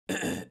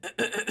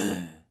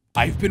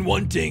I've been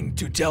wanting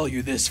to tell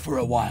you this for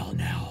a while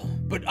now,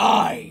 but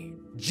I,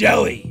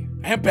 Jelly,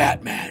 am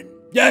Batman.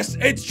 Yes,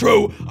 it's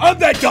true. I'm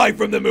that guy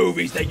from the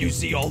movies that you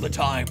see all the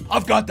time.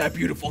 I've got that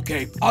beautiful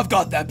cape. I've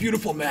got that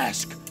beautiful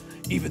mask.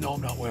 Even though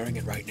I'm not wearing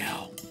it right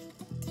now,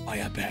 I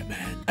am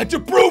Batman. And to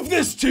prove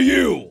this to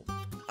you,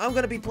 I'm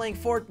gonna be playing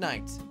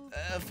Fortnite.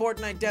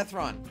 Fortnite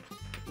DEATHRUN.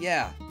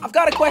 Yeah. I've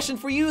got a question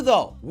for you,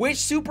 though. Which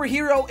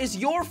superhero is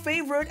your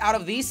favorite out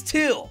of these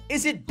two?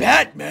 Is it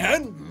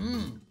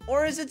Batman?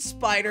 Or is it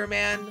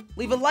Spider-Man?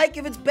 Leave a like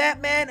if it's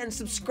Batman and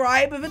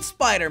subscribe if it's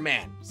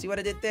Spider-Man. See what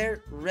I did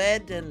there?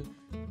 Red and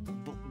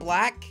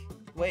black?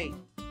 Wait.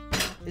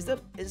 Is the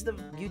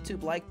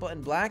YouTube like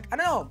button black? I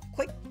don't know.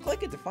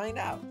 Click it to find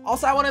out.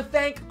 Also, I want to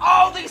thank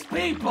all these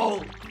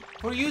people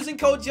for using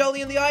code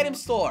JELLY in the item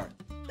store.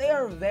 They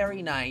are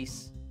very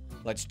nice.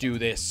 let's do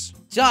this.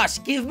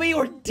 Josh, give me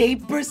your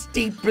deepest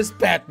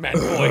Batman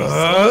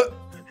voice.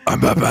 I'm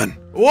Batman.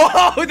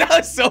 Whoa, that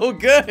was so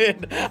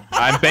good.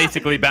 I'm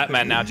basically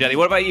Batman now, Jelly.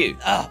 What about you?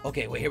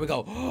 Okay, wait, here we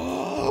go.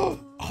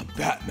 I'm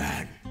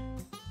Batman.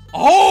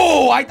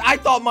 Oh, I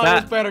thought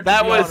mine was better.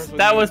 That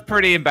was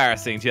pretty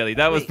embarrassing, Jelly.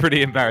 That was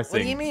pretty embarrassing.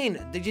 What do you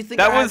mean? Did you think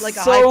that I was had like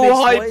a so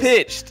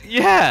high-pitched voice?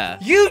 Yeah.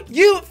 You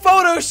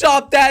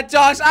photoshopped that,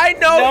 Josh. I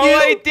know no, you. No,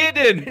 I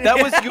didn't. That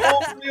was your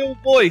real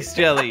voice,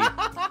 Jelly.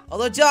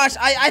 Although, Josh,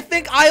 I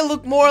think I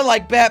look more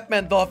like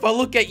Batman, though, if I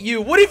look at you.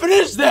 What even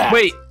is that?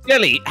 Wait,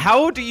 Jelly,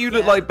 how do you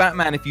look like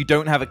Batman if you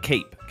don't have a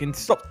cape? Can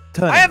stop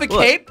turning. I have a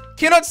cape.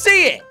 Cannot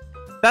see it.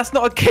 That's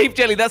not a cape,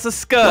 Jelly. That's a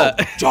skirt.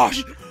 No,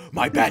 Josh,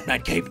 my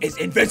Batman cape is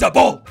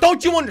invisible.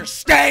 Don't you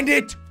understand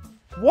it?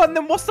 What?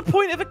 Then what's the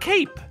point of a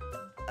cape?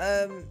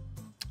 I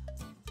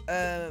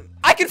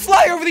can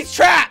fly over these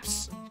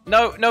traps.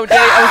 No, Jelly,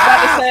 I was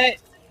about to say.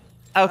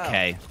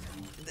 Okay.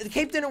 The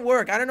cape didn't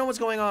work. I don't know what's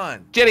going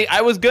on. Jelly,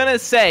 I was gonna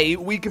say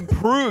we can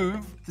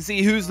prove to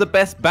see who's the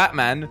best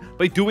Batman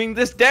by doing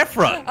this death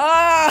run.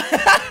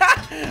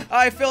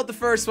 I failed the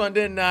first one,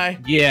 didn't I?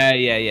 Yeah.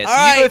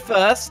 All you go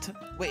first.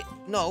 Wait,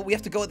 no, we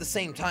have to go at the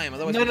same time.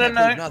 Otherwise, we can't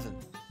prove nothing.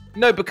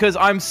 No, because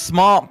I'm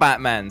smart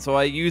Batman, so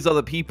I use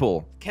other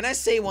people. Can I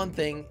say one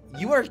thing?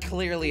 You are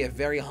clearly a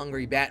very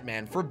hungry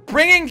Batman for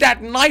bringing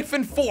that knife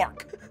and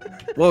fork.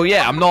 Well,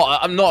 yeah, I'm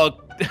not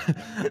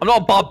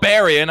a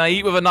barbarian. I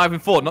eat with a knife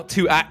and fork, not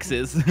two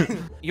axes.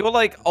 You're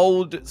like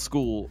old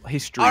school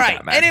history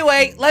Batman.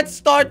 Anyway, let's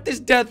start this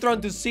death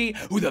run to see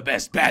who the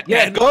best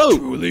Batman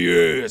truly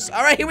is.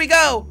 All right, here we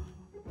go.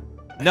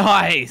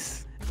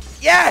 Nice.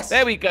 Yes.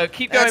 There we go.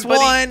 Keep going, That's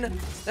buddy. one.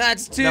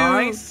 That's two.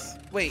 Nice.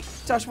 Wait,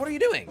 Josh, what are you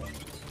doing?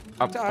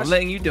 I'm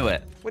letting you do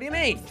it. What do you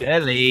mean?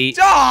 Jelly.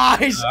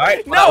 Josh!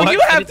 Right, no,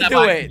 you have to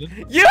do it.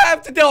 You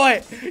have to do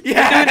it.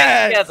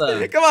 Yes. We're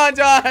doing it together. Come on,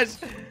 Josh.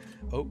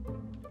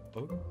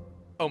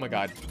 Oh my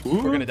God.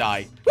 Ooh. We're gonna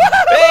die.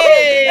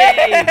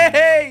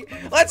 Hey!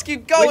 Let's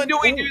keep going. When do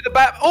we do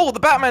the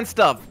Batman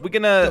stuff? We're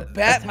gonna the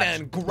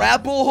Batman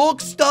grapple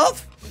hook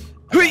stuff.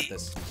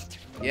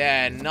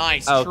 Yeah,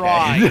 nice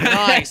try.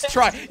 Nice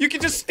try. You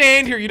can just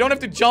stand here. You don't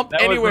have to jump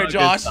anywhere,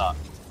 Josh.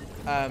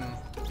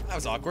 That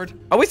was awkward.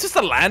 Are we supposed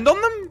to land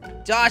on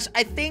them? Josh,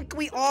 I think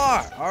we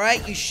are. All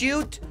right, you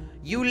shoot,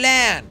 you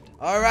land.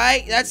 All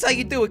right, that's how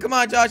you do it. Come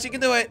on, Josh, you can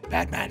do it.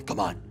 Batman,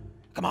 come on.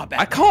 Come on,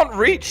 Batman. I can't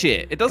reach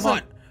it. It doesn't. Come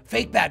on.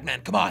 Fake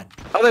Batman, come on.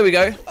 Oh, there we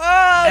go.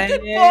 Oh,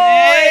 good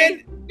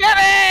boy. Get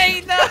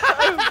me! No!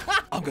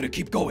 I'm gonna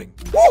keep going.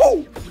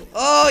 Woo!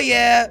 Oh,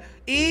 yeah.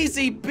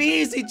 Easy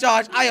peasy,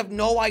 Josh. I have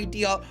no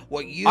idea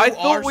what you are I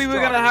thought we were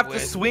going to have to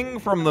swing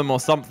from them or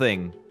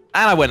something.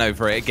 And I went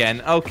over it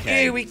again.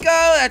 Okay. Here we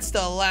go. That's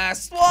the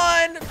last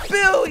one.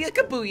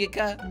 Booyaka,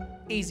 booyaka.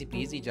 Easy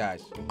peasy,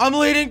 Josh. I'm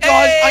leading, Josh.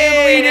 Hey, I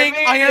am leading.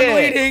 I am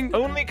leading.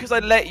 Only because I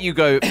let you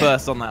go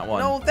first on that one.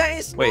 No, that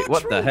is Wait, not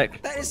what true. the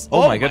heck? That is.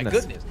 Oh my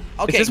goodness.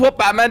 Okay. Is this what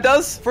Batman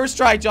does? First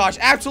try, Josh.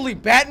 Absolutely,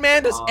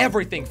 Batman does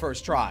everything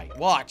first try.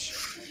 Watch.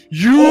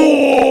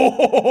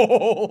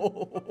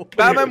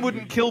 Batman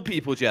wouldn't kill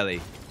people, Jelly.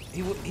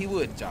 He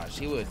would, Josh.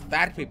 He would.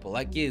 Bad people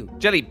like you.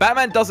 Jelly,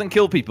 Batman doesn't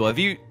kill people.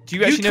 Do you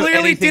actually know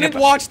clearly anything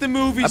didn't watch the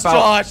movies, about...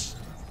 Josh.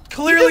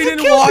 Clearly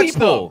didn't watch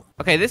them.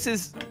 Okay, this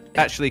is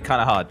actually kind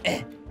of hard.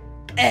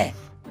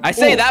 I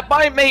say that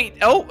by mate.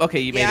 Oh, okay,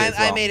 you made it as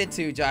well. I made it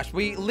too, Josh.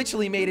 We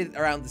literally made it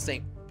around the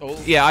same. Oh.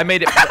 Yeah, I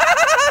made it.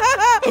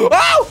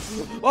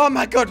 Oh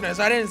my goodness,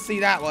 I didn't see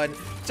that one.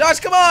 Josh,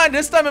 come on.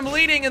 This time I'm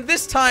leading, and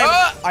this time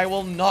I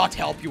will not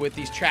help you with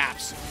these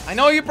traps. I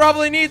know you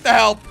probably need the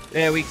help.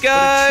 There we go.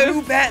 But a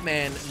true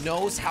Batman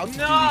knows how to do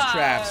these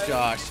traps,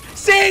 Josh.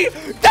 See?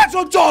 That's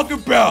what I'm talking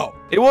about.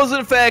 It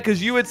wasn't fair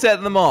because you had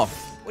set them off.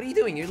 What are you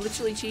doing? You're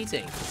literally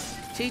cheating.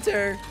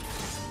 Cheater.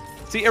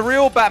 See, a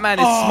real Batman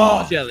is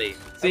smart, Jelly.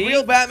 See? A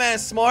real Batman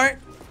is smart?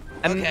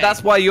 And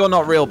that's why you're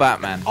not real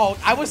Batman. Oh,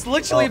 I was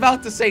literally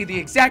about to say the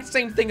exact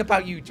same thing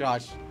about you,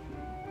 Josh.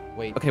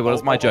 Wait. Okay, what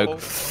was my joke?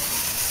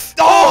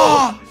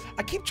 Oh!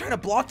 I keep trying to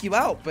block you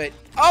out, but...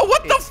 Oh,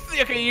 what the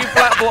f... Okay, you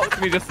blocked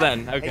me just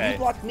then. Okay. And you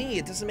blocked me.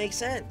 It doesn't make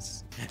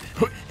sense.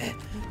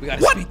 We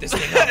gotta speed this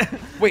thing up.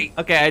 Wait.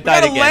 Okay, I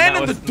died again. Land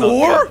in the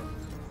door?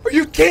 Are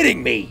you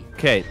kidding me?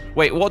 Okay.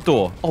 Wait, what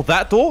door? Oh,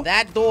 that door?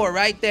 That door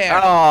right there.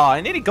 Oh,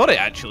 I nearly got it,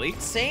 actually.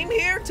 Same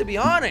here, to be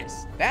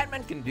honest.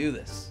 Batman can do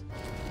this.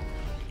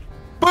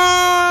 Boom!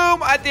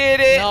 I did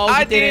it. No, I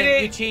you did didn't.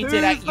 it. You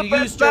cheated. Who's the You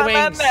best used your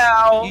Batman wings.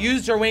 now? You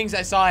used your wings.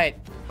 I saw it.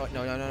 Oh,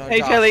 no. Hey,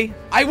 Josh. Kelly.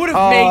 I would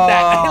have made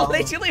that. I Oh.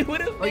 literally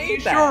would have Are you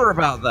made that. sure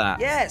about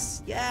that?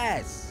 Yes.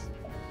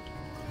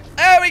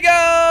 There we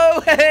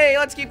go. Hey,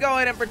 let's keep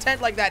going and pretend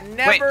like that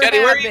never Wait, Jenny,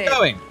 where are you happened.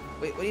 going?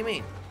 Wait, what do you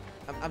mean?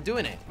 I'm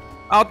doing it.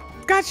 Oh,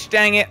 gosh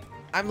dang it.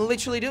 I'm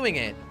literally doing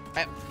it.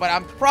 But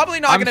I'm probably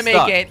not gonna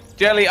stuck. make it.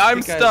 Jelly, I'm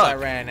because stuck. I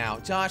ran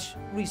out. Josh,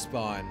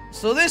 respawn.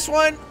 So this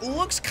one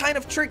looks kind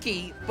of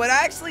tricky, but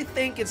I actually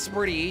think it's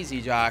pretty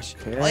easy, Josh.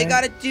 Okay. All you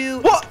gotta do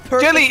What? is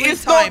perfectly Jelly,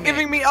 it's time not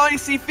giving me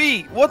icy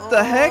feet. What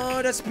the heck?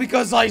 Oh, that's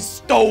because I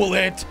stole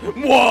it.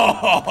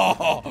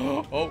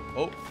 Whoa!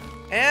 Oh.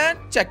 And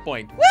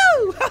checkpoint.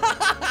 Woo!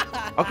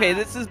 Okay,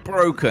 this is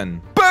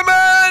broken.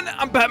 Batman!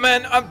 I'm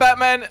Batman.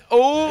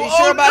 Oh, You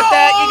sure about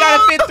that? You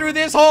gotta fit through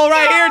this hole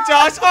right here,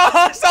 Josh.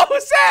 Oh, so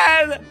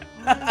sad.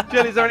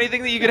 Jelly, is there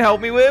anything that you can help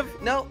me with?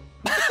 No.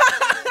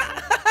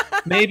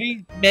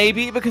 Maybe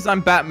because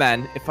I'm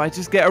Batman, if I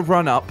just get a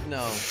run up.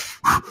 No.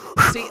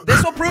 See,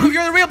 this will prove if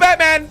you're the real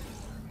Batman.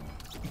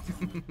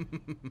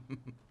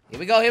 Here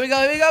we go. Yay!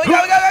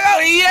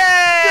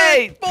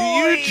 Good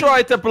boy. You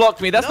tried to block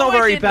me. That's No, not I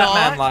very did not.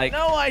 Batman-like.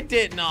 No, I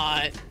did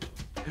not.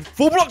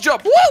 Full block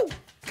jump. Woo!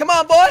 Come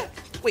on, boy.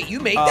 Wait, you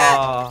made that?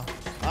 Uh,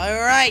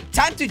 All right,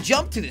 time to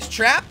jump to this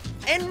trap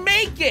and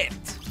make it.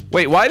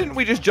 Wait, why didn't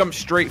we just jump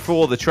straight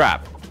for the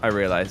trap? I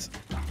realized.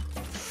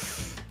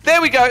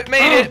 There we go.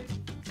 Made it.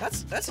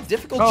 That's a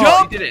difficult Oh,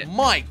 jump. you did it.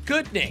 My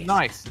goodness.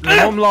 Nice.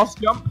 One last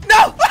jump.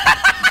 No!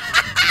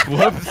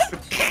 Whoops.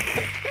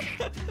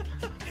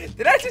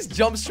 Did I just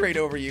jump straight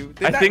over you?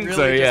 Did I that think really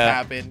so, just yeah.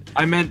 happen?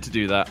 I meant to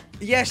do that.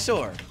 Yeah,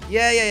 sure.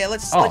 Yeah.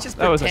 Let's just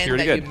that was pretend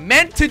actually that really you good.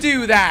 meant to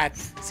do that.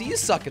 See, you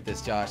suck at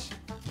this, Josh.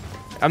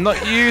 I'm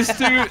not used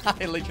to.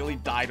 I literally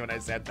died when I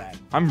said that.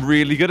 I'm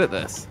really good at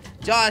this.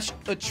 Josh,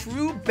 a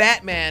true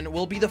Batman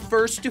will be the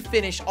first to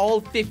finish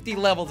all 50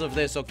 levels of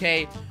this,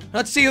 okay?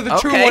 Let's see who the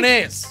true Okay. one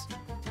is.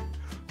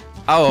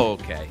 Oh,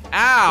 okay.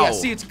 Ow. Yeah,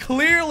 see, it's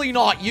clearly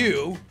not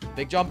you.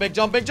 Big jump.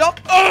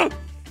 Ugh!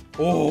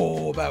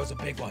 Oh, that was a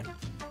big one.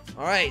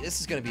 All right, this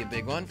is gonna be a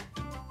big one.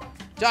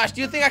 Josh,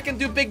 do you think I can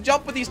do big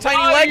jump with these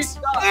tiny legs?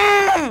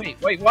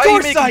 Wait, why Of are you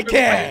course making I jokes about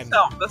can.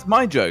 yourself? That's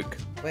my joke.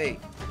 Wait,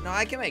 no,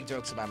 I can make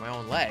jokes about my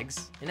own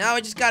legs. And now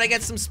I just gotta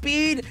get some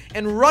speed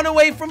and run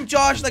away from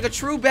Josh like a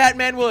true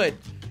Batman would.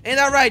 Ain't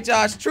that right,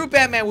 Josh? True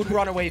Batman would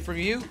run away from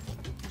you.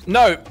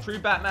 No, true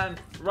Batman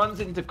runs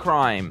into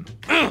crime.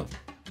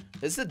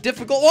 This is a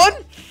difficult one.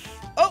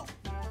 Oh,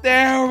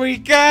 there we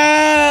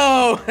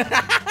go.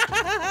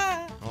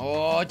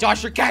 Oh,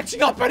 Josh, you're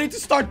catching up. I need to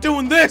start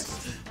doing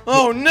this.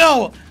 Oh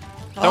no.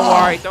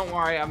 Don't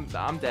worry.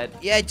 I'm dead.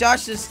 Yeah,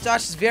 Josh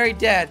is very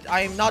dead.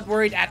 I am not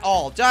worried at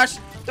all. Josh,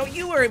 don't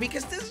you worry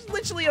because there's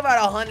literally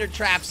about 100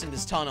 traps in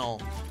this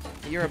tunnel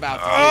that you're about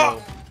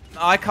to do.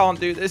 I can't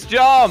do this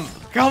jump.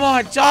 Come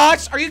on,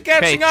 Josh. Are you Okay,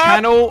 catching up?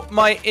 channel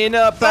my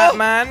inner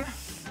Batman.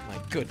 My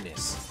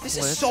goodness. This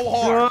is Let's so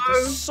hard. go.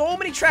 There's so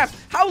many traps.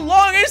 How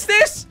long is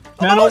this?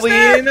 I'm Channel almost the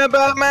there. inner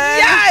Batman.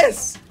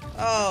 Yes!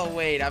 Oh,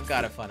 wait. I've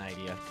got a fun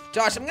idea.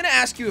 Josh, I'm going to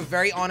ask you a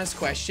very honest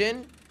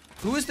question.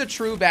 Who is the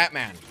true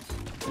Batman?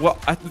 What?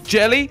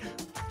 Jelly?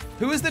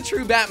 Who is the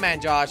true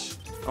Batman, Josh?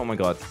 Oh my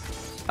god.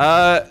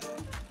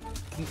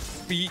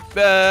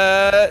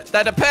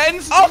 That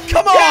depends. Oh,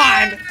 come on!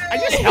 Yeah! I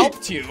just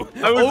helped you.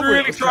 I was over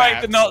really those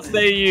trying to traps. not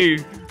say you.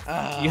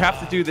 You have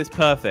to do this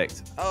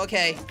perfect.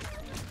 Okay.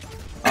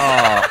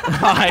 Oh,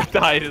 I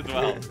died as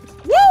well.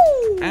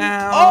 Woo!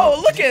 Ow.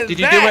 Oh, look at that. Did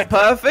you do it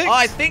perfect?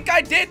 I think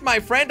I did, my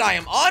friend. I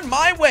am on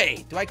my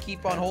way. Do I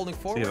keep on holding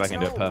forward? See if I can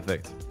do it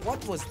perfect.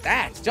 What was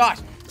that? Josh,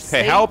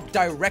 stay help.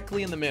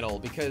 directly in the middle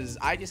because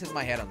I just hit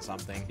my head on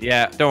something.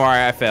 Yeah, don't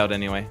worry, I failed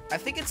anyway. I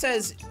think it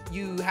says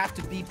you have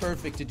to be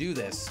perfect to do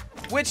this.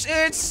 Which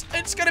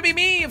it's gonna be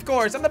me, of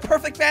course. I'm the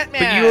perfect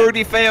Batman. But you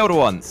already failed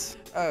once.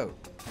 Oh.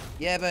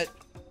 Yeah, but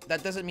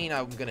that doesn't mean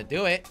I'm gonna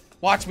do it.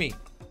 Watch me.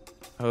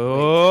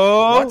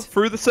 Oh, What?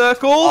 through the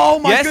circle. Oh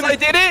my yes, goodness. I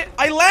did it.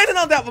 I landed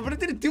on that one, but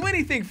it didn't do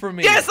anything for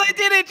me. Yes, I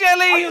did it,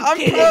 Jelly. Are you I'm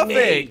kidding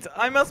perfect. me?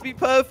 I must be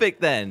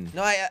perfect then.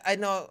 No, I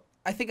know.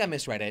 I think I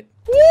misread it.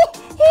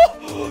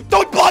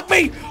 Don't block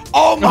me!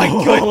 Oh my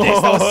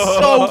goodness, that was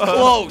so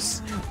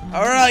close.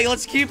 All right,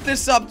 let's keep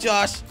this up,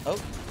 Josh. Oh,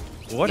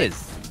 What is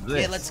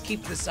this? yeah, let's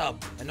keep this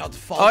up and not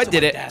fall Oh, I to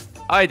did my it. death.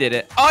 I did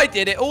it. I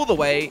did it all the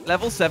way.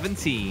 Level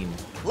 17.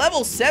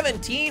 Level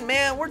 17,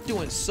 man, we're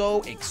doing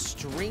so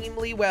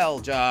extremely well,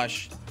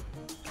 Josh.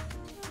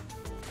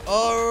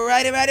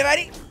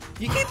 Alrighty.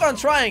 You keep on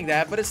trying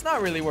that, but it's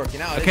not really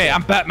working out. Okay, is it?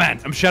 I'm Batman.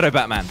 I'm Shadow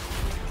Batman.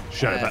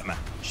 Shadow Batman.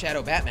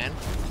 Shadow Batman.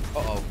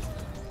 Uh-oh.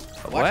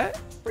 What?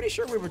 Pretty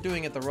sure we were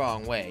doing it the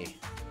wrong way.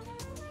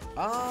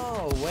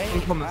 Oh, wait.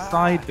 Look on the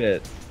side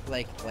bit.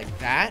 Like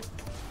that?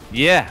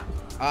 Yeah.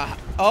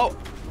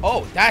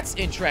 Oh, that's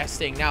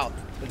interesting. Now,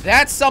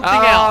 that's something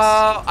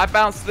else. I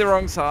bounced to the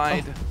wrong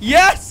side.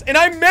 Yes, and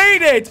I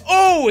made it.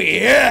 Oh,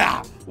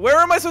 yeah. Where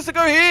am I supposed to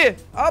go here?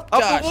 Up,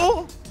 Up Josh. the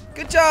wall?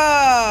 Good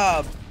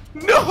job.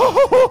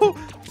 No!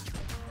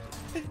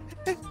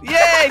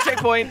 Yay,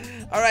 checkpoint.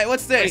 All right,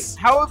 what's this?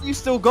 Wait, how have you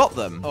still got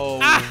them? Oh,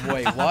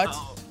 wait, what?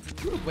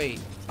 Wait,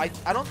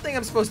 I don't think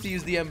I'm supposed to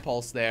use the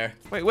impulse there.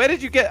 Wait, where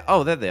did you get?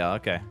 Oh, there they are.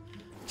 Okay.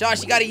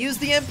 Josh, you gotta use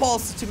the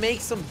impulse to make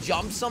some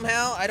jumps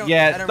somehow. I don't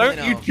Don't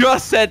really you know.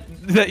 just said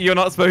that you're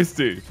not supposed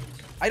to?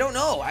 I don't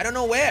know. I don't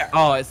know where.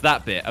 Oh, it's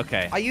that bit.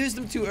 Okay. I used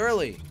them too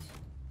early.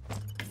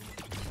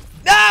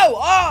 No!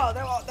 Oh,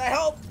 that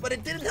helped, but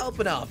it didn't help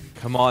enough.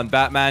 Come on,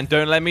 Batman.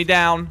 Don't let me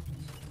down.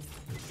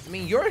 I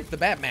mean, you're the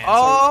Batman,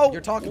 Oh, so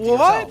you're talking to what?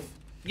 yourself.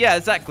 Yeah,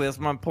 exactly. That's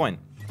my point.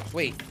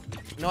 Wait.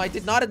 No, I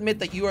did not admit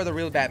that you are the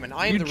real Batman.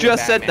 I am You the real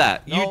just Batman. said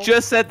that. No, You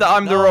just said that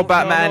I'm the no, real no,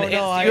 Batman.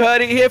 no, You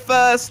heard it here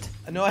first.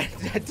 No, I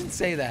didn't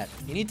say that.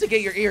 You need to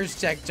get your ears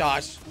checked,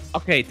 Josh.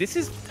 Okay, this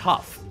is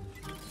tough.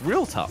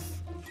 Real tough.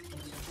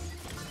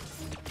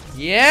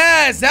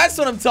 Yes, that's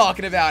what I'm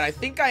talking about. I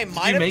think I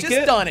might have make just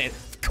it? done it.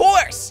 Of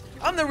course!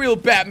 I'm the real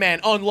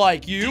Batman,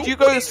 unlike you. Did you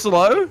go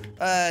slow?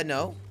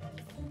 No.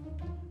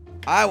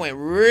 I went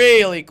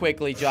really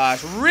quickly,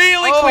 Josh.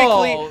 Really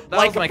quickly, that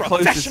like was my a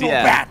closest professional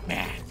yet.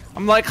 Batman.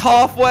 I'm like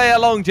halfway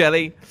along,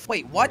 Jelly.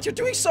 Wait, what? You're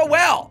doing so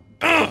well.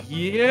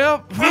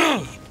 Yep.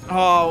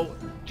 Oh,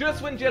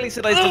 just when Jelly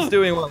said I was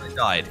doing well, I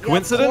died. Yeah,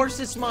 Coincidence? of course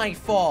it's my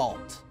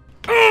fault.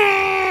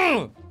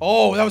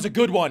 Oh, that was a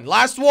good one.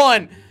 Last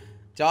one.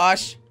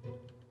 Josh,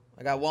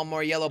 I got one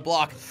more yellow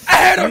block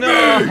ahead of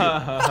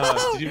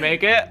me. Did you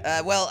make it?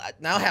 Well,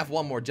 now I have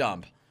one more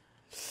jump.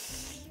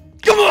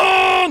 Come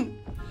on!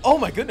 Oh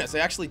my goodness, I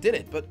actually did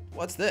it. But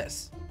what's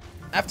this?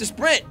 I have to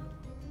sprint.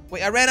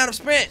 Wait, I ran out of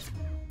sprint.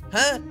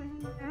 Huh?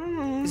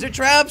 Is there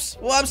traps?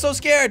 Well, I'm so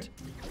scared.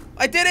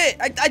 I did it!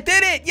 I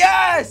did it!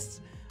 Yes!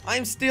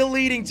 I'm still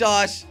leading,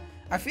 Josh.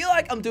 I feel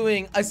like I'm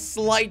doing a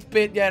slight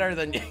bit better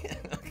than you.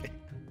 Okay.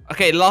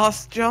 Okay,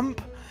 last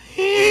jump.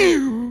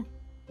 No,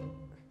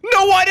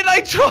 why did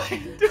I try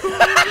and do it?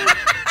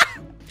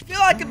 I feel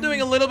like I'm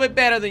doing a little bit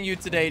better than you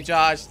today,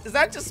 Josh. Is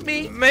that just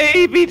me?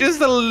 Maybe just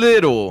a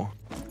little.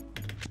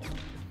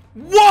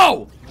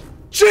 Whoa!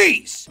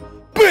 Jeez!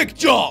 Big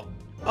jump!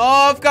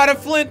 Oh, I've got a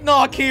flint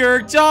knock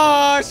here,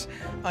 Josh.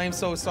 I am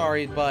so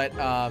sorry, but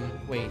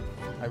wait,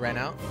 I ran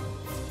out.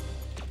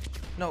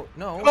 No.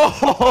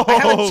 Oh. I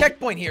have a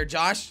checkpoint here,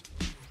 Josh.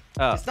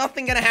 There's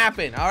nothing gonna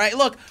happen. All right,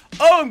 look.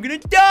 Oh, I'm gonna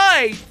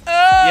die.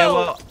 Oh. Yeah,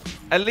 well,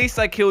 at least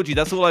I killed you.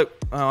 That's all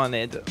I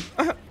need.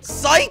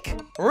 Psych!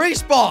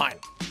 Respawn!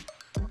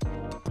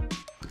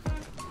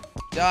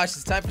 Josh,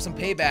 it's time for some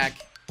payback.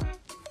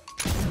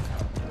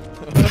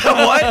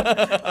 What?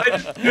 I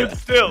just stood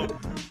still.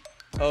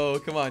 Oh,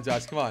 come on,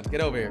 Josh. Come on.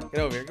 Get over here. Get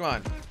over here. Come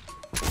on.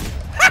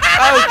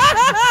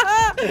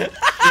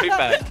 Straight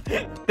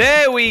back.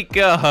 There we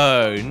go.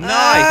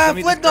 Nice. Let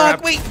me Flint just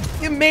knock. grab- Wait,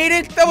 you made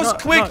it? That was No,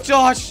 quick, no.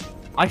 Josh.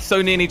 I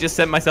so nearly just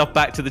sent myself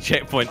back to the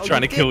checkpoint Oh,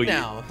 trying to did kill you.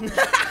 now.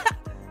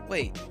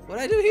 Wait, what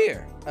did I do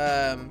here?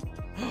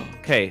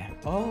 Okay.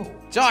 Oh,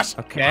 Josh.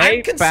 Okay,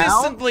 I'm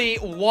consistently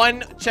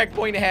one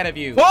checkpoint ahead of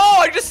you. Whoa,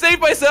 I just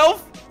saved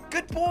myself.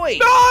 Good boy.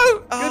 No.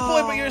 Good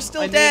boy, but you're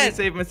still I dead. nearly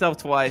saved myself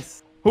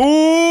twice.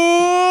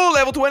 Ooh,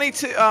 level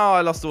 22. Oh,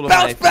 I lost all of my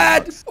Bounce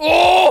pad.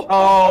 Oh.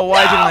 Oh,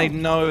 why No! didn't I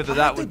know that I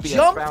that had would to be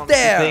jump a bouncy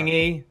there.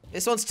 thingy?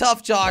 This one's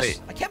tough, Josh.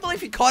 Wait. I can't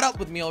believe you caught up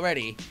with me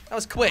already. That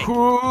was quick.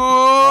 All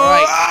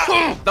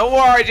right. Don't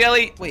worry,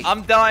 Jelly. Wait,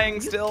 I'm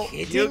dying still.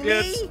 kidding You're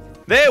good. me?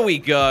 There we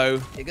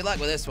go. Yeah, good luck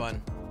with this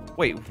one.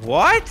 Wait,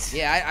 what?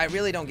 Yeah, I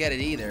really don't get it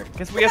either.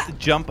 Guess we have to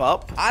jump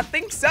up. I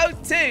think so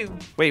too.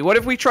 Wait, what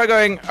if we try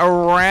going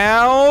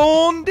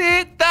around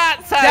it?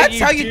 That's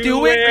how you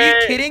do it. Are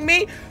you kidding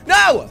me?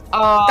 No! That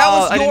I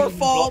was didn't your even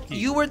fault. block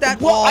You were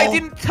that What? wall. I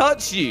didn't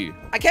touch you.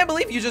 I can't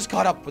believe you just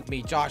caught up with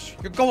me, Josh.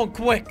 You're going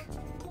quick.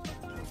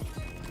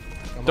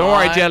 Come Don't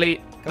worry, on.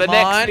 Jelly. The Come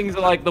next on. things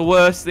are like the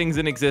worst things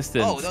in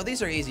existence. Oh, no,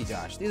 these are easy,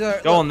 Josh. These are.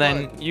 Go look, on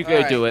then. look. You go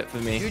All right. do it for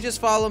me. You just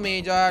follow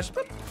me, Josh.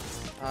 Boop.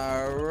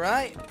 All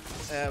right.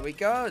 There we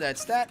go.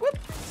 That's that. Whoop.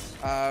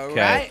 All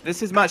Okay. right.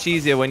 This is much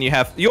easier when you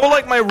have. You're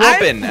like my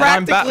Robin, I'm and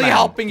I'm practically Batman.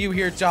 helping you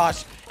here,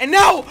 Josh. And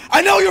now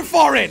I know you're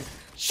foreign.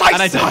 Scheiße.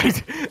 And I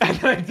died.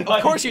 And I died.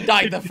 Of course you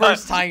died the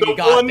first time you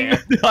got one there.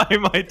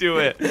 time I do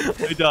it,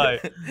 I die.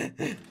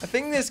 I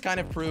think this kind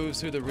of proves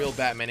who the real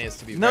Batman is,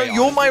 to be No, very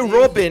you're honest my with you.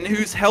 Robin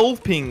who's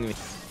helping me.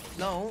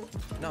 No.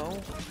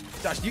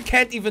 Josh, you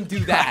can't even do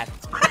that.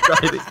 Try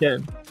it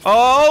again.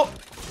 Oh,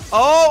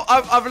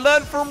 I've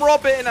learned from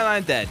Robin and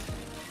I'm dead.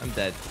 I'm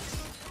dead.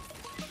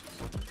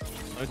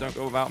 No, don't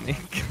go without me.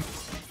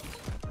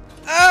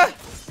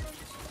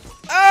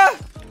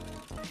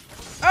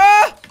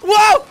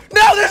 Whoa!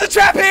 No, there's a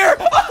trap here!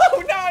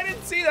 Oh, no, I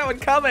didn't see that one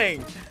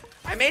coming.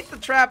 I made the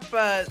trap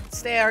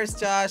stairs,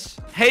 Josh.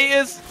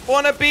 Haters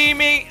wanna be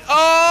me.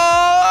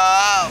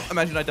 Oh!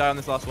 Imagine I die on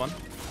this last one.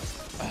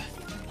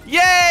 Yay,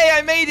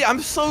 I made it.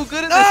 I'm so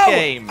good at this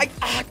game.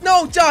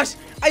 No, Josh,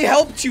 I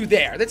helped you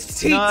there. That's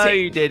cheating. No,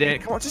 you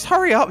didn't. Come on, just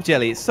hurry up,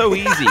 Jelly. It's so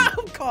easy.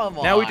 Oh, come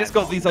on. Now we just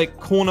got these like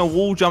corner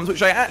wall jumps,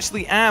 which I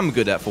actually am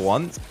good at for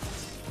once.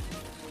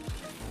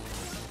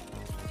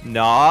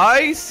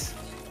 Nice.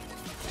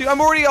 Dude, I'm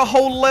already a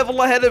whole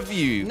level ahead of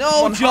you. No,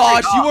 Come on,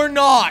 Josh, hurry you up. are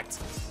not.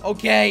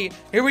 Okay,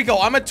 here we go.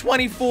 I'm at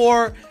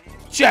 24.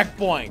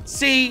 Checkpoint.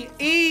 See?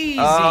 Easy.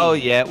 Oh,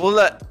 yeah. Well,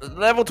 look,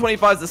 level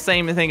 25 is the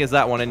same thing as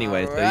that one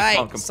anyway. So you Right.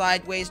 can't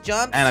Sideways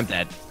jumps. and I'm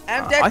dead.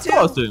 I'm dead I too. thought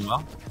I was doing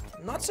well.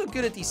 I'm not so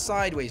good at these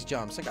sideways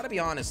jumps. I gotta be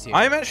honest here.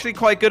 I'm actually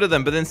quite good at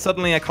them, but then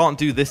suddenly I can't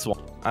do this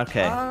one.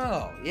 Okay.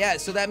 Oh, yeah,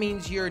 so that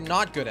means you're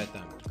not good at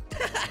them.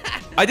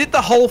 I did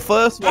the whole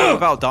first one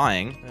without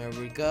dying. There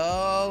we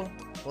go.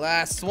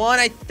 Last one,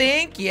 I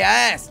think.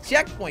 Yes.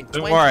 Checkpoint.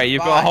 Don't worry, you've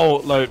got a 25. whole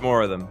load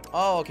more of them.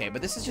 Oh, okay,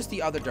 but this is just the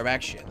other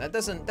direction. That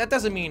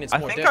doesn't mean it's I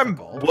more think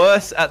difficult. I'm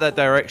worse at that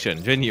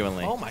direction,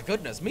 genuinely. Oh my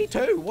goodness, me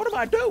too. What am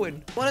I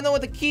doing? Wanna know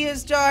what the key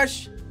is,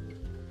 Josh?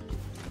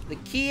 The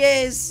key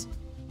is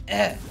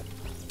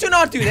do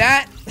not do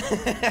that.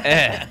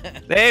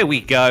 There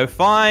we go,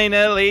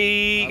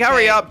 finally. Okay.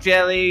 Hurry up,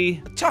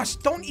 Jelly. Josh,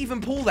 don't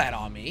even pull that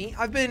on me.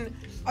 I've been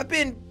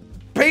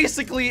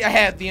basically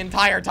ahead the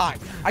entire time.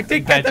 I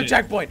did get the Imagine.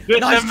 checkpoint. Just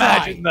Nice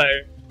imagine,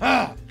 try.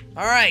 though.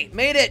 All right,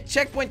 made it.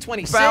 Checkpoint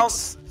 26.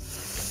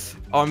 Bounce.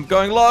 I'm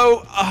going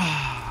low.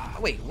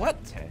 Wait, what?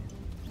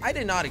 I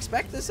did not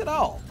expect this at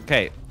all.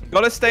 Okay,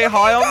 gotta stay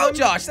high on them.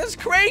 Josh, that's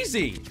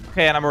crazy.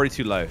 Okay, and I'm already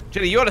too low.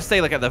 Jelly, you gotta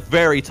stay like at the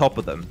very top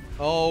of them.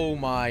 Oh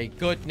my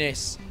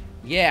goodness.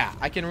 Yeah,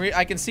 I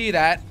can see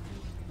that.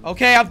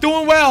 Okay, I'm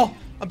doing well.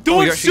 I'm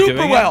doing you're actually super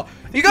doing well.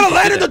 it? You gotta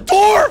land in did the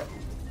door.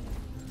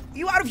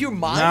 You out of your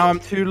mind? Now I'm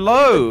too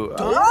low.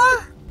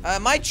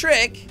 My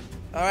trick,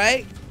 all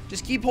right,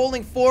 just keep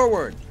holding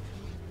forward.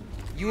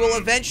 You will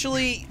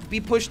eventually be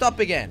pushed up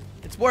again.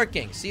 It's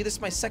working. See, this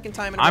is my second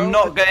time in a row. I'm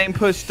not getting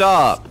pushed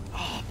up.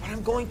 Oh, but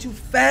I'm going too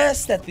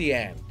fast at the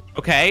end.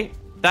 Okay,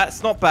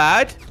 that's not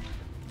bad.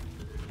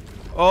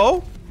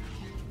 Oh.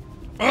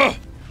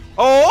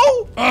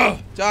 Oh.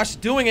 Josh,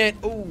 doing it.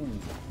 Ooh.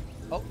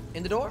 Oh,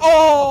 in the door?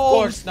 Oh, Of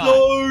course not.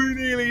 so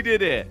nearly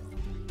did it.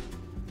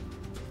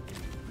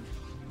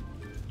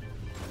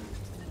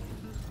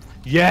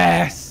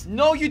 Yes.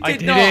 No, you I did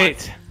did not.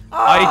 it.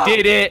 Ah. I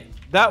did it.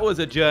 That was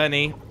a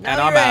journey, Now and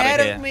you're I'm out ahead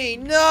of here. of me.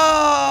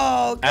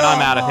 No. And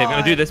I'm out of here. I'm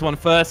gonna do God. this one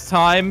first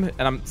time,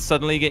 and I'm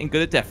suddenly getting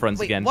good at death runs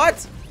Wait, again.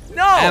 what?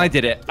 No. And I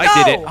did it.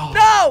 I did it.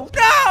 Oh.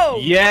 No.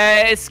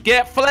 Yes,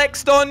 get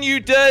flexed on, you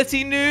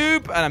dirty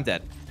noob. And I'm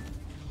dead.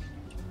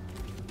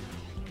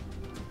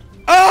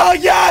 Oh,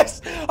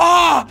 yes!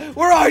 Ah,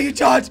 where are you,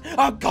 Judge?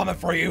 I'm coming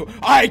for you.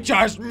 I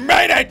just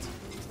made it!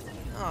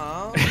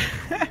 Aw.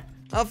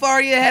 How far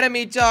are you ahead of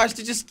me, Josh?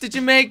 Did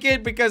you make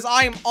it? Because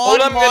I am All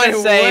on I'm my gonna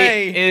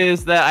say way.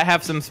 is that I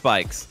have some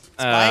spikes.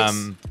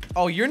 Spikes?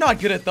 Oh, you're not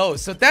good at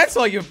those, so that's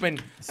why you've been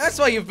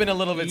a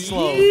little bit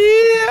slow.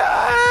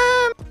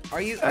 Yeah.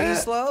 Are you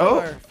slow? Oh,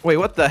 Or? wait,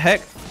 what the heck?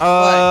 What?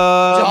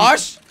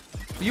 Josh?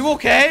 Are you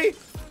okay?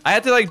 I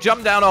had to like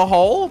jump down a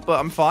hole, but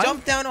I'm fine.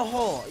 Jump down a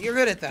hole. You're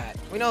good at that.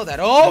 We know that.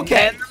 And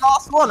Okay. then the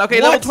last one. Okay,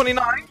 What? level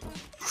 29.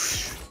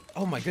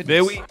 Oh my goodness.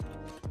 There we.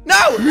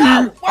 No!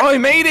 No! Oh, I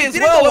made it as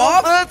Did it well. go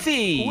Level off?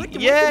 30. What?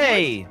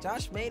 Yay.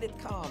 Josh made it.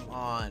 Come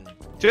on.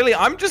 Jelly,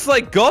 I'm just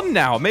like gone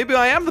now. Maybe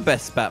I am the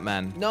best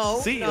Batman. No.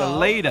 See you no,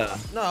 later.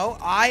 No,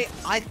 I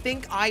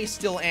think I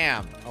still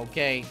am.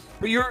 Okay.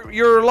 But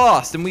you're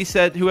lost, and we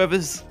said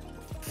whoever's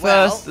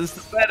Well, first is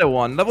the better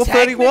one. Level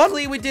 31.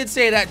 Technically, we did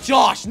say that.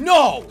 Josh,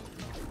 no!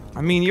 I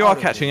mean, you are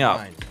catching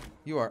up.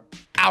 You are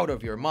out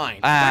of your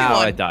mind. Ow,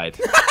 31. I died.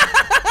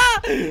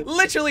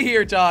 Literally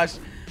here, Josh.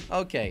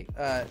 Okay.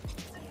 I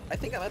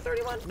think I'm at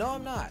 31. No,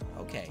 I'm not.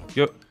 Okay.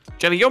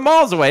 Jelly, you're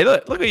miles away.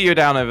 Look at you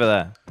down over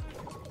there.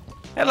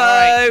 Hello. All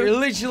right, you're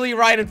literally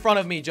right in front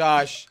of me,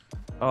 Josh.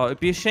 Oh, it'd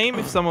be a shame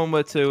if someone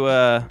were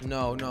to.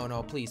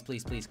 No. Please.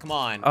 Come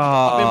on. Oh.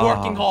 I've been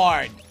working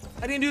hard.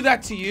 I didn't do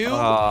that to you.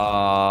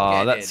 Oh,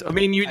 Okay, that's. did. I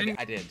mean, you didn't.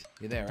 I did.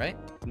 You're there, right?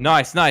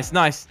 Nice.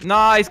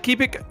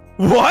 Keep it.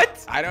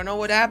 What? I don't know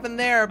what happened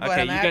there, but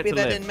Okay, I'm you get happy to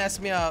that live. didn't mess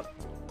me up.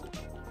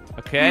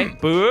 Okay.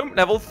 Boom.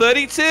 Level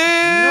 32.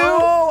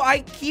 No,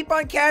 I keep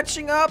on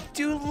catching up.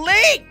 Too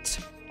late.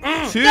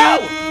 Too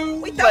No.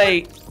 Wait, that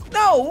late.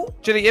 No.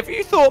 Jelly, if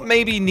you thought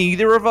maybe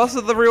neither of us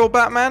are the real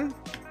Batman,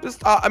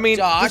 just I mean,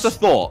 Josh, just a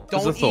thought.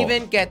 Just a Don't thought.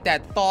 even get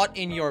that thought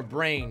in your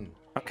brain.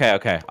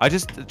 Okay. I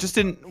just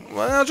didn't.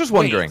 Well, just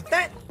wondering.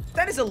 Wait,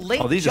 that is a late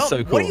Oh, these jump. are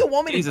so cool. What do you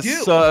want me these to do? These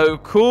are so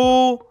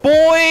cool.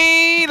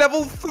 Boy,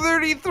 level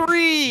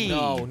 33.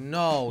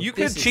 No. You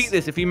could this cheat is,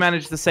 this if you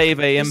managed to save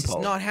a This impulse.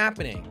 is not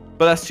happening.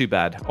 But that's too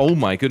bad. Oh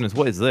my goodness,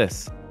 what is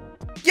this?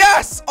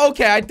 Yes!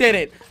 Okay, I did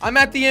it. I'm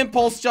at the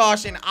impulse,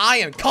 Josh, and I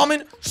am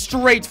coming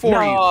straight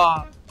for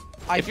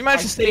you. If you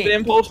manage to save an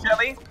impulse,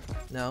 Jelly,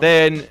 no.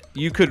 then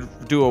you could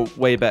do a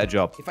way better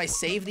job. If I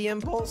save the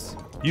impulse,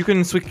 You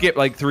can skip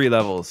like 3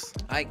 levels.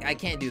 I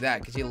can't do that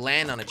because you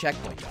land on a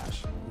checkpoint,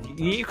 Josh.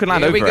 You can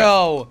land Here over we it.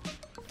 go.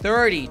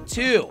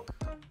 32.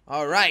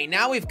 All right,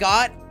 now we've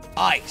got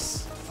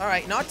ice. All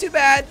right, not too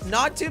bad.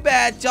 Not too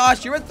bad.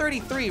 Josh, you're at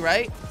 33,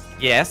 right?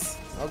 Yes.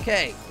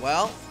 Okay,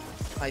 well,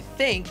 I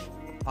think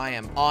I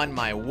am on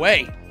my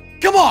way.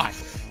 Come on,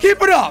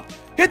 keep it up.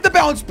 Hit the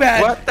bounce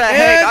pad. What the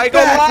heck? and I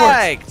got backwards.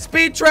 lag.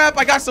 Speed trap,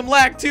 I got some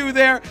lag too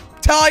there.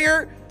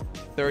 Tire,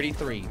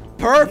 33.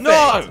 perfect.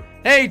 No.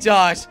 Hey,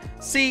 Josh.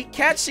 See,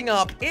 catching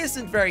up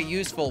isn't very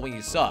useful when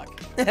you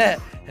suck.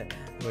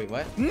 Wait,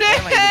 what? No! What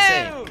am I even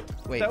saying?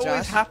 Wait, That Josh.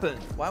 always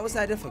happens. Why was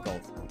that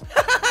difficult?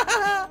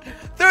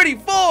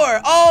 34.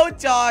 Oh,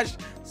 Josh.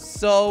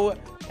 So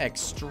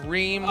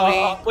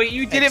extremely. Wait,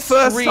 you did it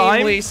first time?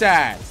 Extremely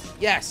sad.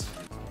 Yes.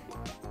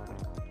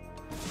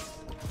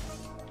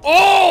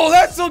 Oh,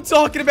 that's what I'm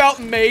talking about,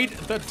 mate.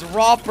 The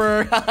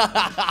dropper.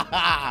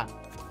 Ah!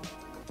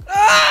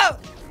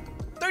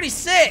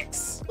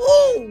 36.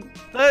 Ooh.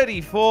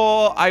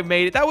 34. I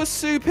made it. That was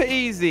super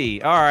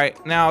easy. All right,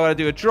 now I gotta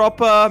do a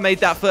dropper. Made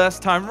that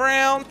first time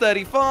round.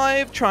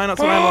 35. Try not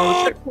to land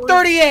on the checkpoint.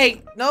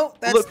 38. No,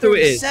 that's Look who it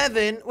is.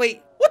 37.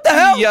 Wait, what the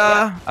hell?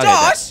 Yeah. Okay,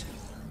 Josh,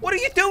 what are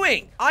you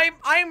doing?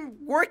 I'm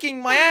working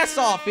my ass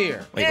off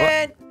here. Wait, what?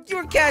 and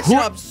you're catching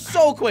up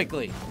so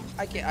quickly.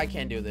 I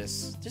can't do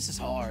this. This is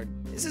hard.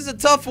 This is a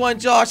tough one,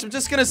 Josh. I'm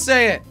just gonna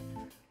say it.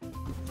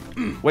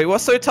 Wait,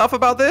 what's so tough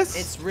about this?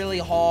 It's really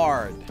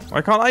hard.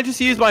 Why can't I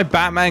just use my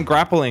Batman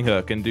grappling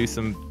hook and do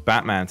some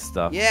Batman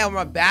stuff? Yeah,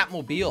 we're a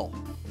Batmobile.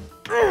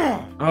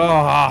 Oh,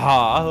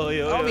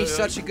 That'll be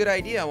such a good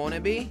idea, won't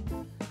it be?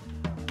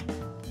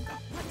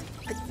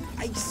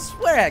 I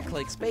swear I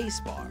clicked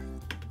spacebar.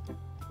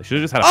 I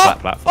should have just had a flat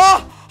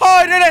platform.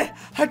 I did it!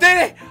 I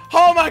did it!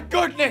 Oh my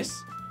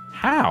goodness!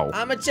 How?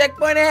 I'm a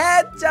checkpoint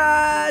ahead,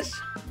 Josh!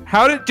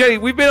 How did Jay?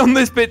 We've been on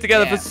this bit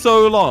together Yeah. for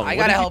so long. I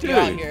What gotta did help you do?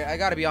 out here. I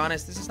gotta be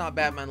honest, this is not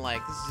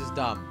Batman-like. This is just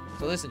dumb.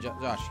 So listen,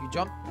 Josh, you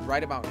jump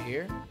right about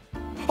here.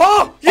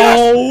 Oh, yes!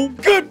 Oh,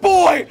 Good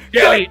boy!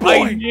 Jay, Good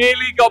boy! I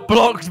nearly got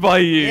blocked by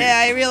you. Yeah,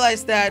 I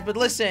realized that, but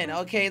listen,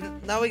 okay,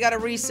 now we gotta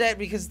reset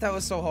because that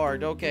was so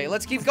hard. Okay,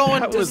 let's keep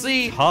going That to was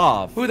see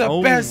tough. who the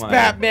Oh best my.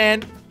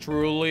 Batman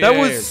truly That is.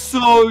 was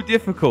so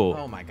difficult.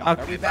 Oh my god,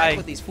 are we back Okay.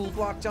 with these full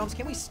block jumps?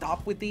 Can we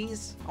stop with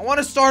these? I want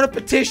to start a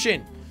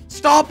petition.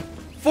 Stop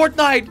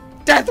Fortnite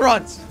death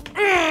runs.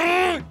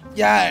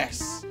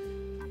 Yes.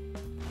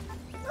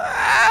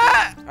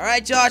 All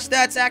right, Josh,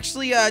 that's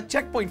actually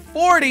checkpoint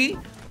 40.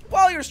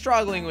 While you're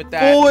struggling with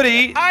that,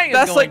 40? I am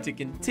That's going like- to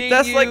continue.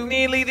 That's like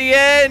nearly the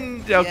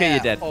end. Okay, Yeah.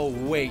 you're dead. Oh,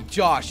 wait,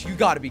 Josh, you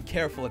gotta be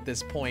careful at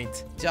this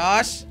point.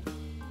 Josh,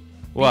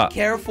 What? be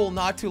careful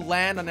not to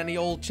land on any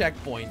old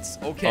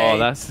checkpoints, okay? Oh,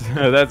 that's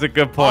that's a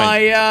good point.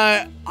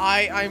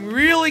 I'm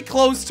really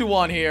close to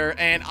one here,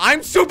 and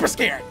I'm super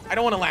scared. I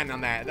don't want to land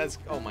on that. That's,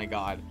 oh my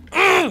god.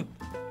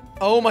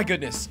 Oh my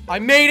goodness. I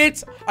made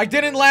it. I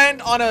didn't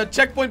land on a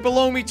checkpoint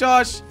below me,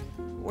 Josh.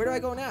 Where do I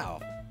go now?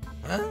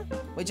 Huh?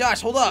 Wait,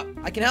 Josh, hold up.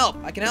 I can help.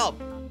 I can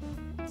help.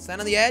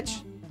 Stand on the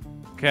edge.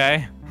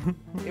 Okay.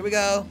 Here we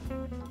go.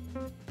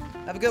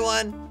 Have a good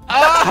one.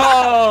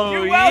 Oh,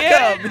 You're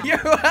welcome. yeah.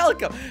 You're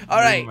welcome. All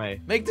right,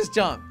 way. make this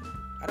jump.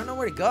 I don't know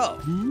where to go.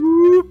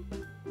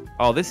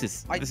 Oh, this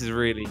is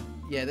really.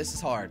 Yeah, this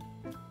is hard.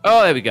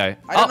 Oh, there we go.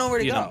 I don't Up, know where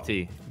to you go.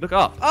 numpty. Look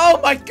up. Oh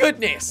my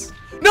goodness.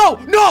 No,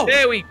 no.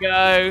 There we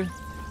go.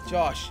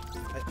 Josh,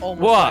 I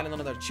almost What? landed on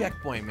another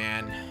checkpoint,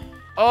 man.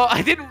 Oh,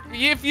 I didn't.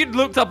 If you'd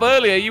looked up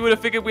earlier, you would have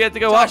figured we had to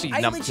go Josh, up. You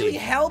I numpty. literally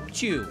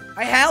helped you.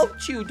 I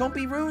helped you. Don't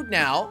be rude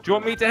now. Do you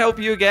want me to help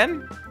you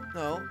again?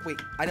 No, wait.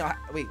 I know.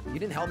 Wait, you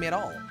didn't help me at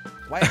all.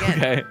 Why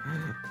again?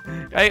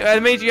 Okay. I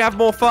made you have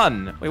more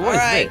fun. Wait, what All is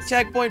right, this?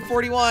 checkpoint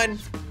 41.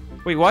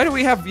 Wait, why do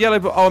we have yellow?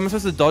 Oh, am I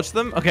supposed to dodge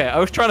them? Okay, I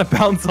was trying to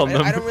bounce on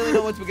them. I don't really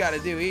know what we gotta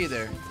do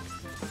either.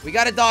 We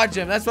gotta dodge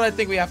him. That's what I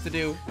think we have to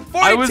do. 42.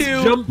 I was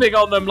jumping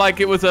on them like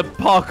it was a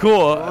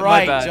parkour. My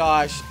Right, bad.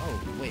 Josh.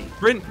 Oh wait.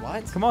 Sprint.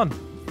 What? Come on.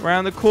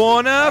 Around the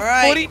corner. All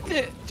right.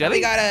 42.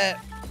 Jelly?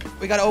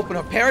 We gotta open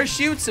up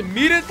parachutes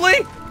immediately.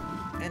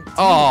 And do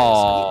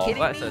Oh, this. Are you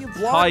that's kidding me? a You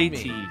blocked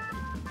tighty. me.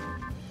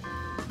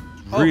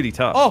 Really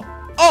tough.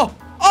 Oh!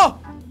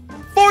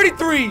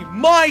 43!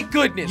 My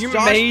goodness, You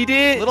Josh. made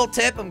it. Little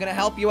tip, I'm gonna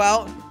help you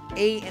out.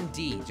 A and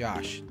D,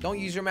 Josh. Don't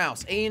use your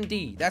mouse. A and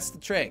D. That's the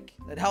trick.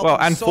 That helps Well,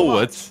 you and so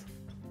forwards. much.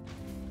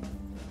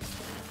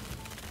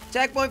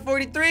 Checkpoint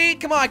 43.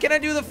 Come on, can I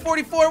do the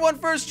 44 one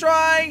first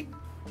try?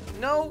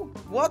 No?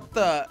 What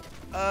the?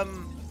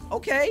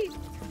 Okay.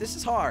 This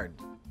is hard.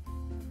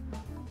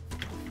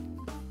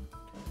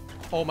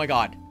 Oh my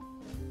god.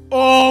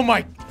 Oh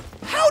my.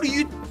 How do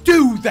you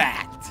do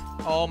that?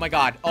 Oh my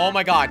god. Oh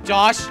my god.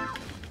 Josh,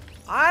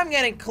 I'm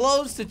getting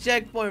close to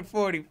checkpoint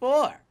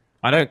 44.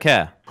 I don't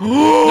care.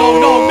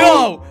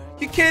 No.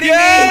 You kidding me?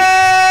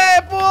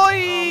 Yeah, boy.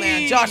 Oh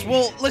man, Josh,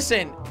 well,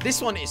 listen.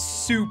 This one is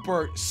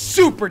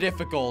super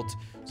difficult.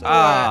 So,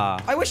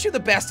 I wish you the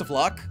best of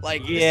luck.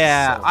 Like, this is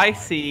Yeah, so I hard.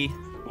 see.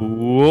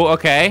 Ooh,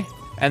 okay.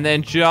 And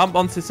then jump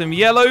onto some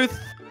yellow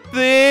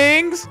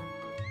things.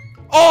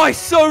 Oh, I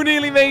so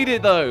nearly made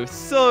it, though.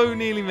 So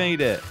nearly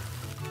made it.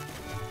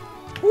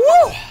 Woo!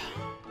 I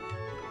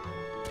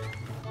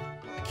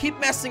keep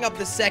messing up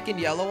the second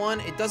yellow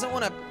one. It doesn't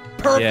want to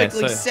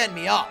perfectly so- set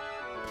me up.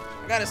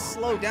 I gotta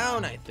slow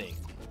down, I think.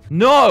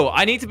 No,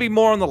 I need to be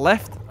more on the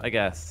left, I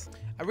guess.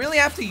 I really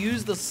have to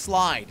use the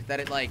slide that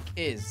it, like,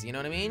 is. You know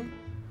what I mean?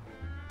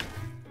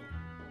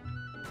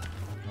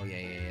 Oh,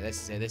 yeah.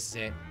 This is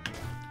it.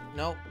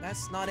 No,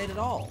 that's not it at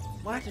all.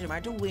 What am I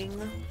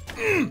doing?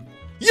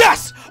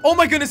 Yes! Oh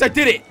my goodness, I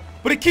did it!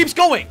 But it keeps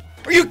going!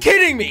 Are you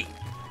kidding me?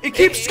 It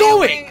keeps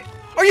going!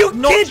 Are you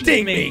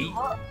kidding me?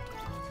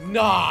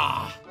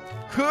 Nah.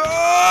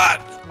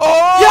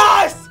 Oh!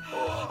 Yes!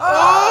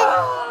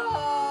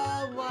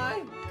 Oh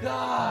my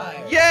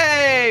god.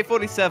 Yay!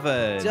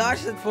 47.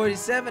 Josh at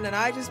 47 and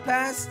I just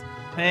passed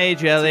Hey,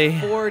 Jelly.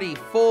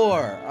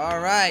 44. All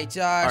right,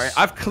 Josh. All right,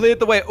 I've cleared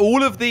the way.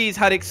 All of these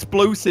had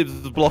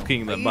explosives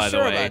blocking them, by the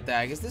way. Are you sure about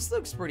that? Because this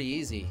looks pretty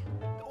easy.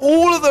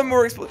 All of them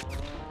were explosives.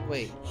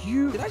 Wait,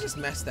 You did I just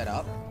mess that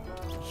up?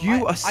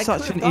 are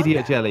such an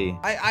idiot, Jelly.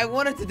 I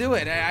wanted to do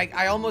it.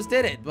 I almost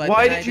did it, but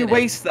Why then did you didn't.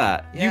 waste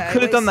that? Yeah, You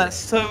could have done that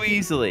wasted so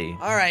easily.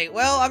 All right,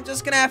 well, I'm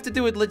just gonna have to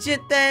do it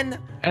legit then.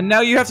 And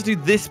now you have to do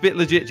this bit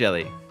legit,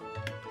 Jelly.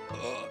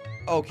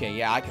 Okay,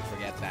 yeah, I can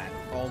forget that.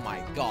 Oh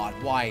my god,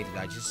 why did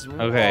I just...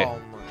 Okay.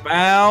 Oh my...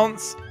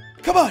 Bounce.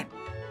 Come on.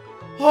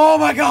 Oh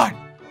my god.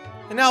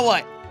 And now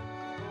what?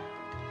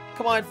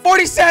 Come on,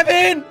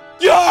 47!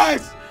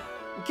 Yes!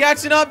 I'm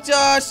catching up,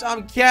 Josh.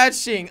 I'm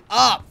catching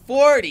up.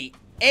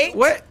 48.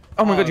 What?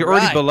 Oh my god, you're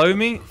already below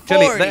me?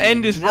 Jelly, the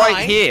end is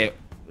right here.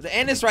 The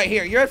end is right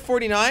here. You're at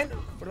 49? Where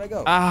did I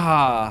go?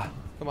 Ah.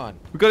 Come on.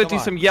 We've got to do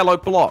some yellow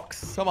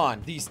blocks. Come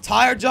on. These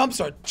tire jumps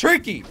are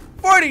tricky.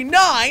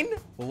 49?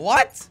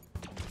 What?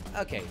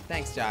 Okay,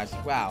 thanks, Josh.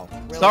 Wow.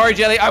 Sorry,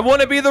 Jelly. I want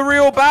to be the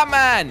real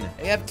Batman.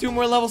 We have 2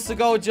 more levels to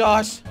go,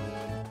 Josh.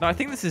 No, I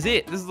think this is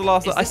it. This is the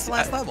last. Is this the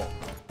last level?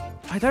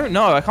 I don't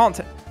know. I can't.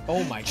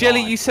 Oh my god.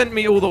 Jelly, you sent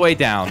me all the way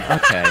down.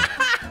 Okay.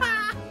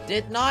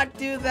 Did not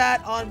do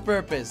that on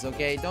purpose,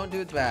 okay? Don't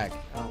do it back.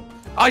 Oh.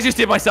 I just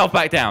did myself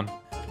back down.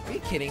 Are you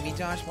kidding me,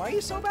 Josh? Why are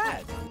you so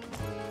bad?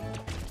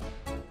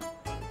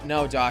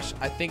 No, Josh.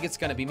 I think it's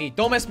gonna be me.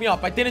 Don't mess me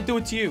up. I didn't do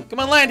it to you. Come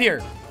on, land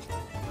here.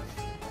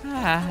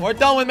 We're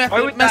done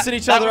with messing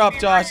each other up,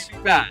 Josh.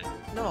 Really bad.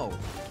 No.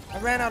 I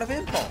ran out of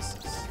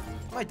impulses.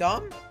 Am I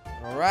dumb?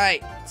 All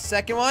right.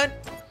 Second one.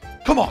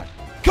 Come on.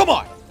 Come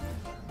on.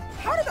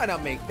 How did I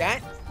not make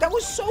that? That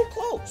was so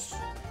close.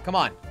 Come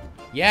on.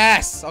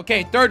 Yes.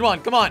 Okay, third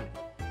one. Come on.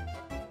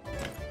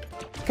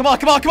 Come on,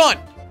 come on, come on.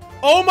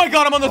 Oh my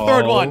god, I'm on the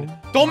third one.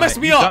 Don't mess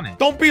me up.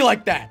 Don't be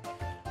like that.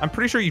 I'm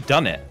pretty sure you've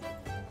done it.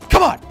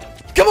 Come on.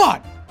 Come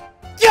on.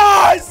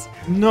 Yes!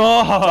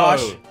 No.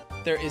 Josh,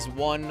 there is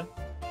one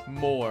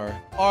more.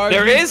 Are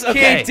you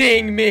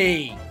kidding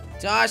me?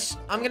 Josh,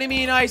 I'm gonna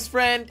be a nice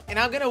friend, and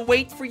I'm gonna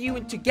wait for you,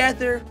 and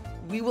together,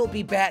 we will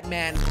be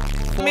Batman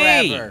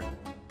forever.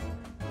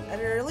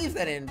 Editor, leave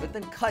that in, but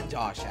then cut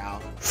Josh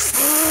out.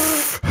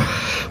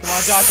 Come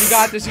on, Josh, you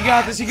got this, you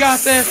got this, you got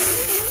this.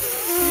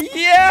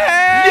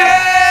 Yes!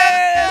 Yes!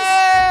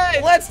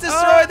 Let's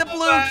destroy the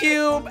blue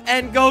cube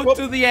and go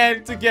to the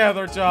end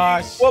together,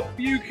 Josh. What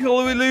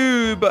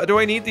blue? Do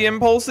I need the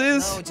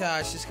impulses? No,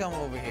 Josh, just come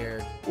over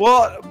here.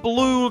 What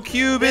blue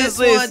cube is this?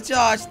 This one,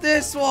 Josh,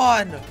 this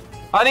one.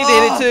 I need to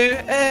hit it too.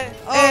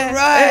 All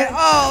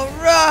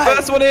right.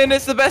 First one in,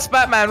 it's the best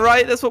Batman,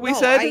 right? That's what we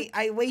said?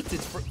 I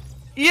waited for...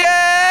 Yay!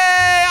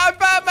 I'm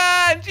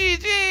Batman!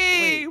 GG!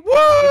 Wait, Woo!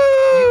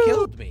 you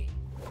killed me.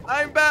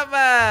 I'm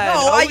Batman! No,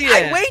 oh,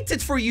 I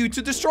waited for you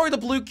to destroy the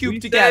blue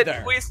cube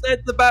together. We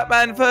said the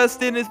Batman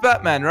first in is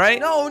Batman, right?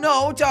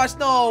 No, Josh,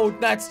 no.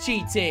 That's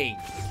cheating.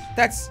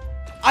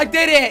 I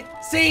did it.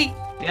 See?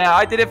 Yeah,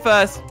 I did it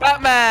first.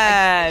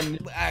 Batman!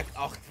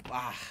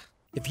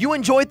 If you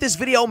enjoyed this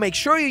video, make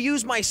sure you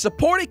use my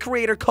supported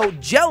creator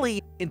code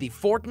JELLY in the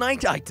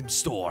Fortnite item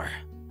store.